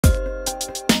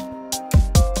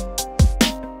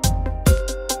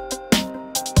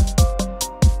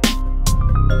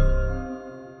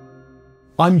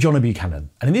I'm Jono Buchanan,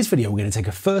 and in this video we're going to take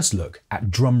a first look at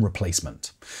drum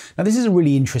replacement. Now this is a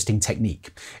really interesting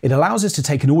technique. It allows us to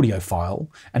take an audio file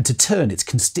and to turn its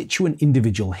constituent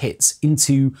individual hits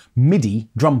into MIDI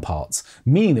drum parts,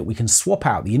 meaning that we can swap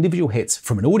out the individual hits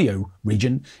from an audio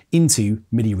region into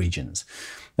MIDI regions.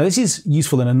 Now this is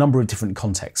useful in a number of different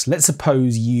contexts. Let's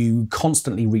suppose you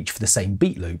constantly reach for the same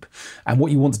beat loop, and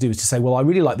what you want to do is to say, well, I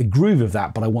really like the groove of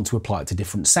that, but I want to apply it to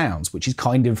different sounds, which is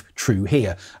kind of true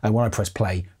here. And when I press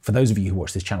play, for those of you who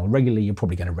watch this channel regularly, you're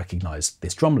probably going to recognize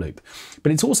this drum loop.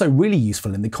 But it's also really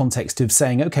useful in the context of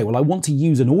saying, okay, well, I want to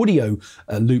use an audio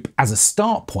loop as a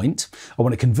start point. I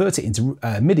want to convert it into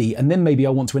MIDI, and then maybe I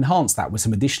want to enhance that with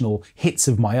some additional hits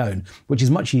of my own, which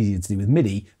is much easier to do with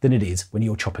MIDI than it is when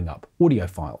you're chopping up audio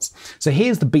files. So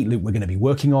here's the beat loop we're going to be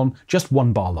working on, just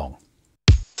 1 bar long.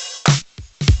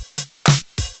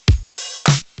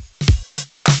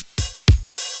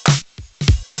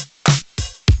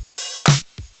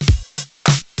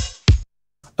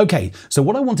 Okay, so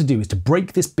what I want to do is to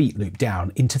break this beat loop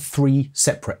down into 3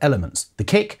 separate elements: the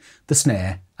kick, the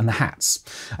snare, and the hats.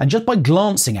 And just by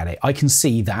glancing at it, I can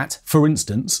see that, for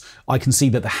instance, I can see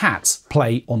that the hats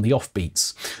play on the off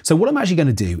beats. So what I'm actually going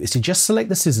to do is to just select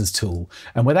the scissors tool,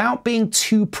 and without being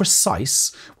too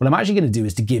precise, what I'm actually going to do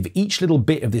is to give each little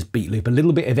bit of this beat loop a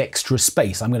little bit of extra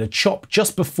space. I'm going to chop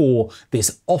just before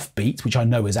this off beat, which I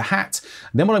know is a hat.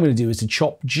 And then what I'm going to do is to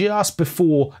chop just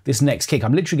before this next kick.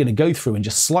 I'm literally going to go through and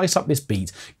just slice up this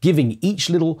beat, giving each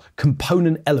little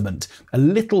component element a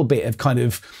little bit of kind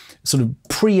of sort of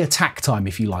pre-attack time,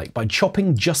 if you like, by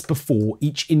chopping just before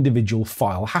each individual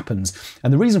file happens.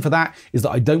 And the reason for that is that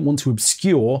I don't want to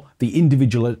obscure the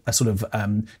individual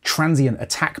transient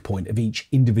attack point of each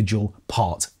individual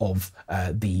part of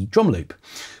the drum loop.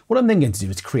 What I'm then going to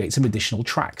do is to create some additional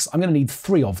tracks. I'm going to need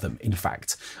 3 of them, in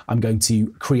fact. I'm going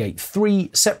to create 3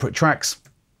 separate tracks,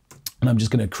 and I'm just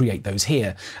going to create those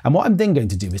here. And what I'm then going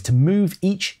to do is to move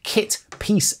each kit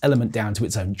piece element down to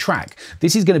its own track.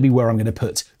 This is going to be where I'm going to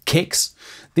put kicks.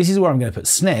 This is where I'm going to put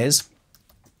snares.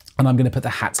 And I'm going to put the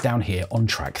hats down here on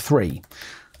track 3.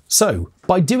 So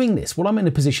by doing this, what I'm in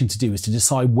a position to do is to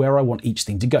decide where I want each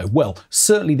thing to go. Well,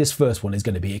 certainly this first one is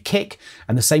going to be a kick,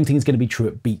 and the same thing is going to be true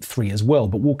at beat 3 as well,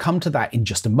 but we'll come to that in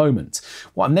just a moment.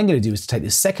 What I'm then going to do is to take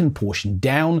this second portion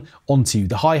down onto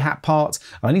the hi-hat part,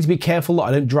 and I need to be careful that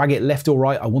I don't drag it left or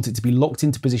right. I want it to be locked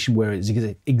into position where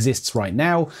it exists right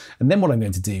now. And then what I'm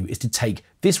going to do is to take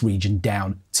this region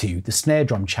down to the snare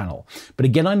drum channel. But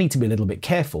again, I need to be a little bit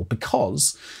careful,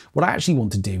 because what I actually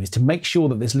want to do is to make sure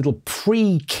that this little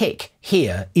pre-kick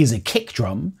here is a kick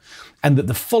drum and that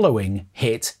the following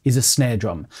hit is a snare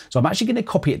drum. So I'm actually going to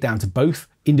copy it down to both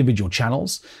individual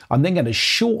channels. I'm then going to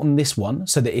shorten this one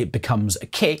so that it becomes a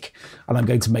kick, and I'm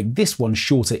going to make this one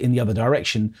shorter in the other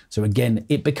direction, so again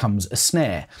it becomes a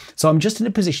snare. So I'm just in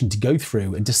a position to go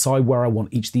through and decide where I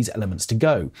want each of these elements to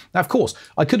go. Now of course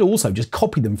I could also just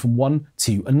copy them from one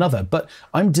to another, but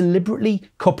I'm deliberately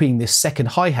copying this second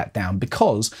hi-hat down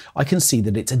because I can see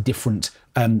that it's a different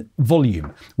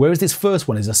volume. Whereas this first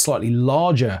one is a slightly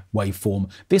larger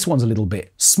waveform, this one's a little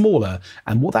bit smaller,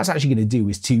 and what that's actually going to do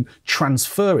is to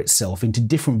transfer itself into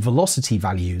different velocity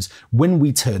values when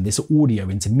we turn this audio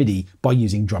into MIDI by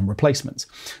using drum replacement.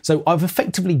 So I've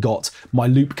effectively got my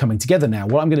loop coming together now.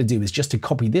 What I'm going to do is just to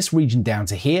copy this region down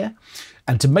to here,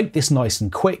 and to make this nice and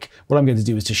quick, what I'm going to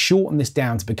do is to shorten this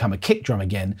down to become a kick drum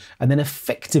again, and then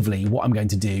effectively what I'm going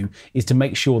to do is to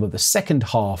make sure that the second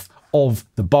half of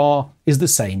the bar is the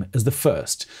same as the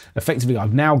first. Effectively,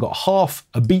 I've now got half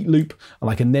a beat loop, and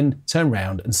I can then turn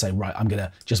around and say, right, I'm going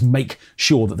to just make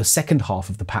sure that the second half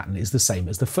of the pattern is the same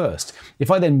as the first. If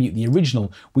I then mute the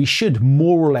original, we should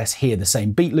more or less hear the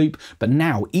same beat loop, but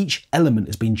now each element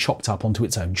has been chopped up onto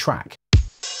its own track.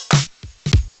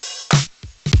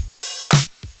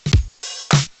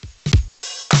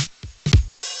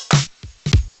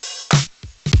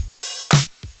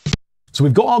 So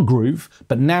we've got our groove,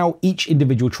 but now each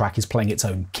individual track is playing its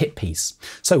own kit piece.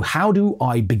 So how do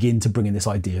I begin to bring in this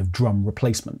idea of drum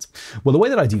replacement? Well, the way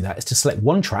that I do that is to select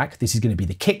one track. This is going to be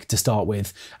the kick to start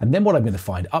with. And then what I'm going to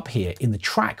find up here in the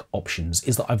track options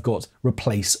is that I've got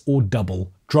replace or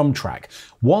double drum track.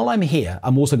 While I'm here,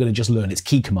 I'm also going to just learn its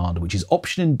key command, which is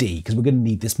Option and D, because we're going to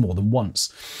need this more than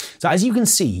once. So as you can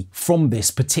see from this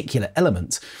particular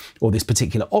element or this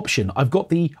particular option, I've got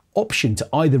the option to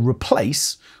either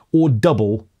replace or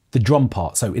double the drum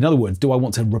part. So in other words, do I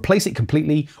want to replace it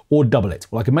completely or double it?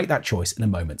 Well, I can make that choice in a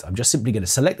moment. I'm just simply going to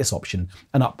select this option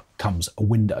and up comes a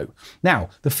window. Now,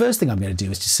 the first thing I'm going to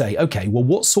do is to say, okay, well,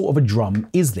 what sort of a drum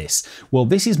is this? Well,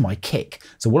 this is my kick.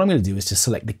 So what I'm going to do is to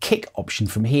select the kick option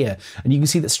from here. And you can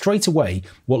see that straight away,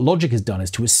 what Logic has done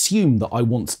is to assume that I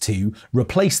want to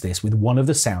replace this with one of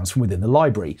the sounds from within the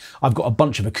library. I've got a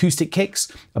bunch of acoustic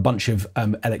kicks, a bunch of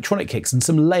electronic kicks, and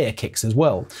some layer kicks as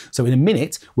well. So in a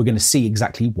minute, we're going to see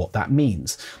exactly what that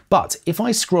means. But if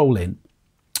I scroll in,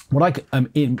 what I'm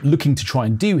looking to try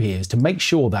and do here is to make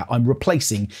sure that I'm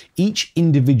replacing each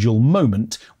individual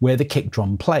moment where the kick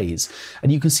drum plays.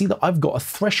 And you can see that I've got a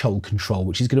threshold control,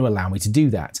 which is going to allow me to do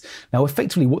that. Now,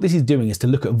 effectively, what this is doing is to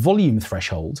look at volume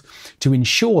threshold to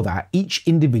ensure that each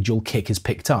individual kick is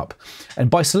picked up. And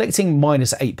by selecting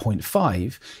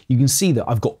 -8.5, you can see that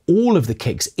I've got all of the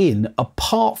kicks in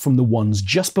apart from the ones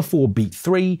just before beat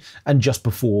 3 and just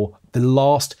before the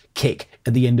last kick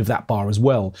at the end of that bar as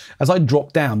well. As I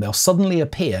drop down, they'll suddenly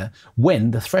appear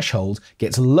when the threshold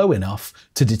gets low enough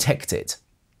to detect it.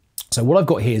 So what I've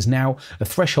got here is now a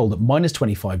threshold at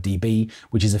 -25 dB,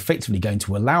 which is effectively going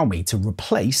to allow me to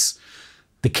replace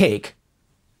the kick,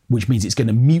 which means it's going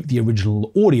to mute the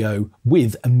original audio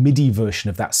with a MIDI version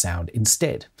of that sound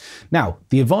instead. Now,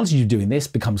 the advantage of doing this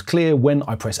becomes clear when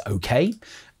I press OK,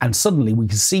 and suddenly we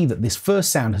can see that this first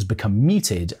sound has become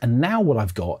muted, and now what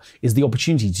I've got is the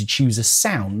opportunity to choose a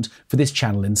sound for this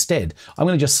channel instead. I'm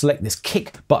going to just select this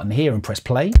kick button here and press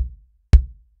play.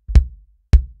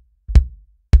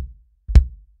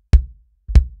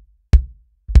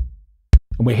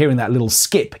 And we're hearing that little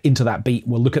skip into that beat.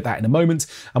 We'll look at that in a moment.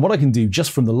 And what I can do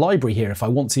just from the library here, if I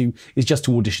want to, is just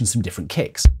to audition some different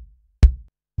kicks.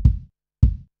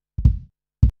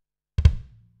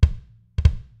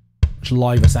 Much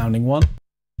liver sounding one.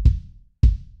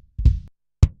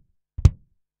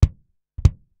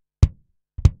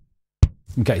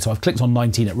 Okay, so I've clicked on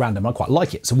 19 at random. I quite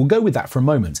like it. So we'll go with that for a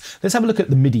moment. Let's have a look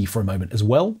at the MIDI for a moment as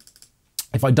well.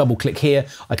 If I double click here,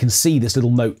 I can see this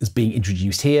little note is being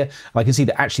introduced here. I can see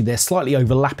that actually they're slightly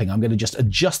overlapping. I'm going to just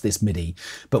adjust this MIDI.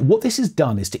 But what this has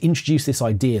done is to introduce this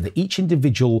idea that each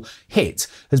individual hit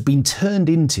has been turned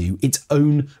into its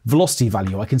own velocity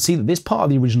value. I can see that this part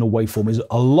of the original waveform is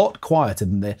a lot quieter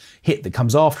than the hit that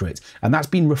comes after it. And that's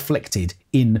been reflected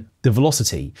in the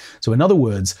velocity. So in other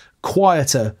words,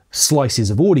 quieter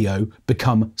slices of audio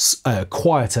become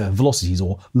quieter velocities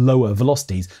or lower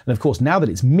velocities. And of course, now that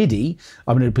it's MIDI,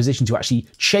 I'm in a position to actually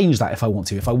change that if I want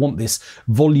to. If I want this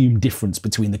volume difference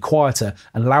between the quieter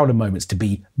and louder moments to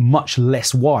be much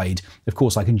less wide, of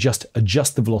course, I can just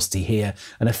adjust the velocity here.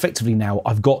 And effectively now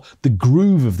I've got the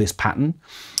groove of this pattern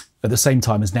at the same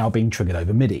time as now being triggered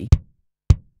over MIDI.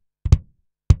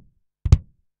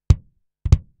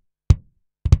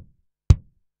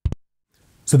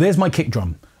 So there's my kick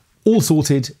drum, all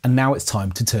sorted, and now it's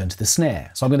time to turn to the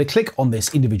snare. So I'm going to click on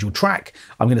this individual track.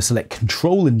 I'm going to select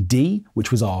Control and D,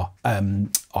 which was our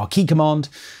key command,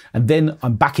 and then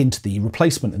I'm back into the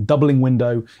replacement and doubling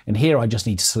window, and here I just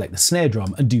need to select the snare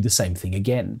drum and do the same thing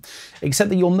again. Except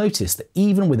that you'll notice that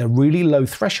even with a really low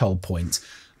threshold point,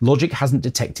 Logic hasn't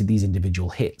detected these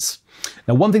individual hits.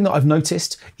 Now, one thing that I've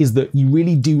noticed is that you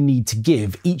really do need to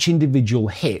give each individual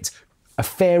hit a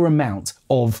fair amount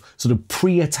of sort of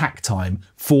pre-attack time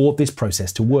for this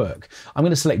process to work. I'm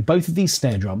going to select both of these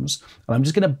snare drums, and I'm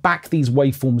just going to back these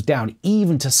waveforms down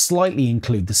even to slightly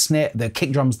include the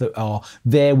kick drums that are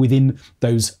there within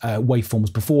those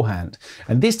waveforms beforehand.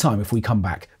 And this time, if we come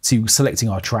back to selecting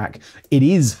our track, it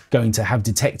is going to have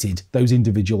detected those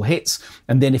individual hits.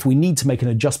 And then if we need to make an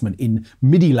adjustment in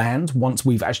MIDI land, once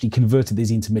we've actually converted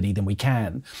these into MIDI, then we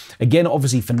can. Again,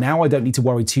 obviously for now, I don't need to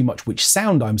worry too much which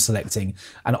sound I'm selecting.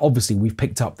 And obviously we've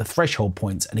picked up the threshold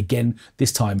points. And again,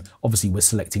 this time, obviously we're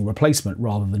selecting replacement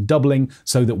rather than doubling,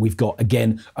 so that we've got,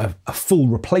 again, a full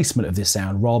replacement of this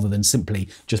sound rather than simply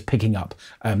just picking up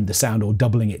the sound or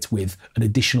doubling it with an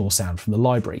additional sound from the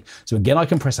library. So again, I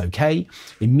can press OK.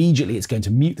 Immediately it's going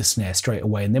to mute the snare straight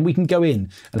away, and then we can go in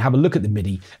and have a look at the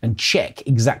MIDI and check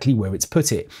exactly where it's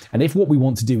put it. And if what we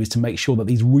want to do is to make sure that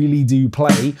these really do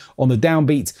play on the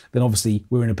downbeat, then obviously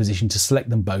we're in a position to select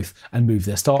them both and move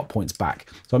their start points back.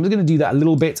 So I'm just going to do that a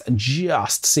little bit and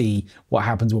just see what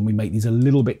happens when we make these a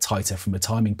little bit tighter from a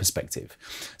timing perspective.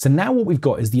 So now what we've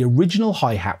got is the original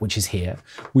hi-hat, which is here.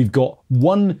 We've got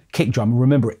one kick drum.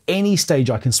 Remember, at any stage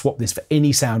I can swap this for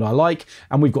any sound I like.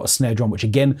 And we've got a snare drum, which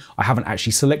again, I haven't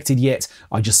actually selected yet.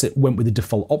 I just went with the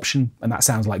default option, and that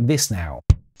sounds like this now.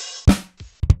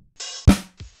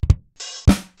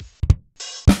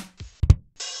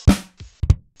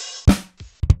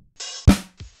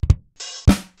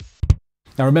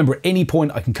 Now remember, at any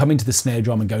point I can come into the snare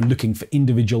drum and go looking for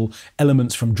individual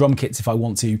elements from drum kits if I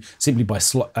want to, simply by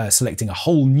selecting a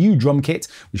whole new drum kit,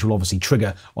 which will obviously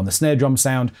trigger on the snare drum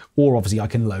sound, or obviously I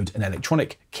can load an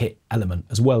electronic kit element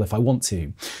as well if I want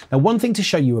to. Now, one thing to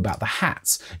show you about the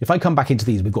hats, if I come back into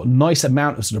these, we've got a nice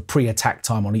amount of sort of pre-attack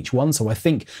time on each one, so I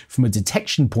think from a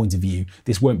detection point of view,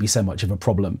 this won't be so much of a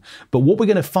problem. But what we're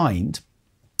going to find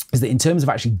is that in terms of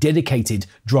actually dedicated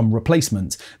drum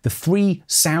replacement, the three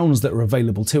sounds that are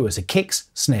available to us are kicks,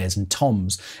 snares, and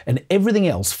toms, and everything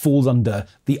else falls under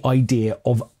the idea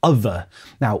of other.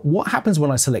 Now, what happens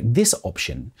when I select this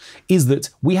option is that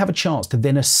we have a chance to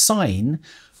then assign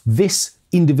this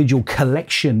individual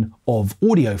collection of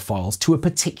audio files to a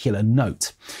particular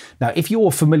note. Now, if you're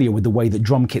familiar with the way that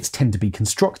drum kits tend to be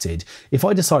constructed, if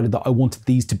I decided that I wanted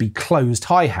these to be closed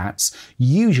hi-hats,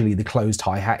 usually the closed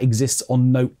hi-hat exists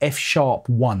on note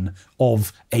F#1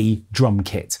 of a drum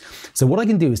kit. So what I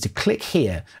can do is to click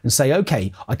here and say,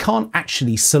 okay, I can't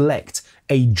actually select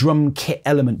a drum kit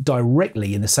element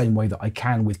directly in the same way that I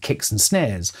can with kicks and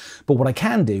snares, but what I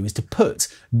can do is to put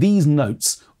these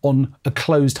notes on a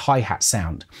closed hi-hat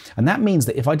sound. And that means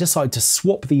that if I decide to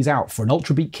swap these out for an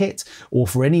Ultrabeat kit or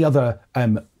for any other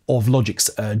of Logic's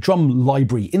drum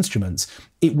library instruments,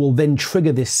 it will then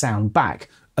trigger this sound back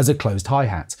as a closed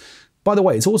hi-hat. By the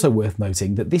way, it's also worth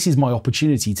noting that this is my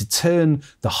opportunity to turn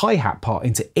the hi-hat part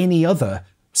into any other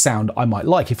sound I might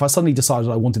like. If I suddenly decided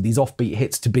I wanted these offbeat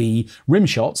hits to be rim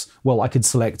shots, well, I could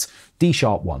select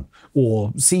D#1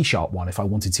 or C#1 if I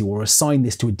wanted to, or assign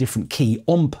this to a different key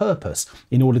on purpose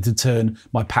in order to turn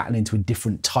my pattern into a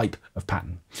different type of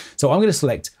pattern. So I'm going to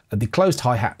select the closed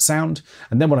hi-hat sound,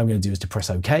 and then what I'm going to do is to press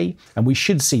OK, and we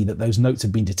should see that those notes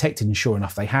have been detected, and sure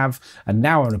enough they have, and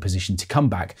now I'm in a position to come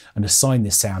back and assign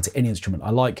this sound to any instrument I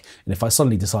like. And if I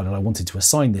suddenly decided I wanted to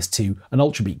assign this to an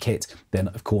Ultrabeat kit, then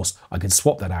of course I could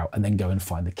swap that out and then go and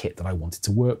find the kit that I wanted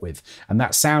to work with. And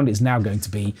that sound is now going to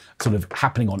be sort of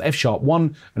happening on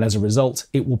F#1, and as a result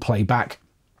it will play back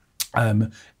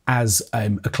as a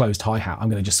closed hi-hat. I'm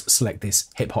going to just select this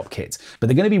hip-hop kit. But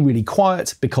they're going to be really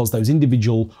quiet because those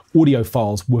individual audio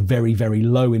files were very, very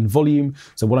low in volume.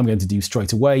 So what I'm going to do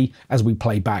straight away as we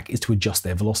play back is to adjust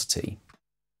their velocity.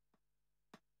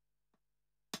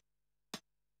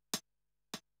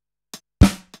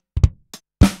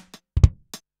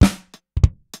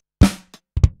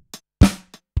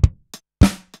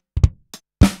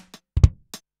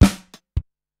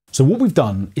 So what we've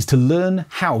done is to learn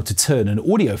how to turn an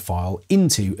audio file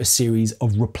into a series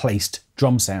of replaced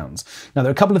drum sounds. Now, there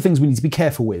are a couple of things we need to be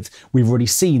careful with. We've already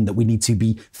seen that we need to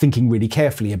be thinking really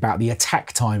carefully about the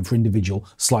attack time for individual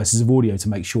slices of audio to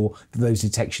make sure that those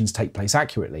detections take place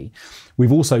accurately.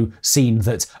 We've also seen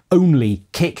that only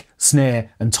kick, snare,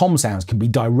 and tom sounds can be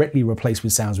directly replaced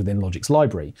with sounds within Logic's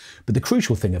library. But the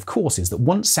crucial thing, of course, is that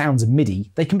once sounds are MIDI,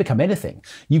 they can become anything.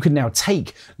 You can now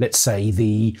take, let's say,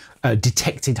 the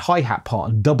detected hi-hat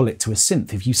part and double it to a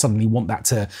synth if you suddenly want that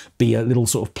to be a little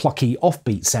sort of plucky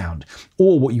offbeat sound.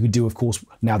 Or what you could do, of course,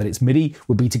 now that it's MIDI,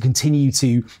 would be to continue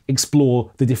to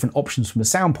explore the different options from a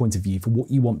sound point of view for what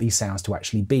you want these sounds to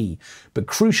actually be. But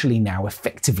crucially now,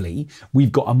 effectively,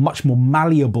 we've got a much more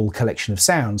malleable collection of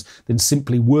sounds than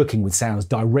simply working with sounds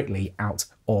directly out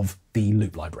of the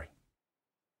loop library.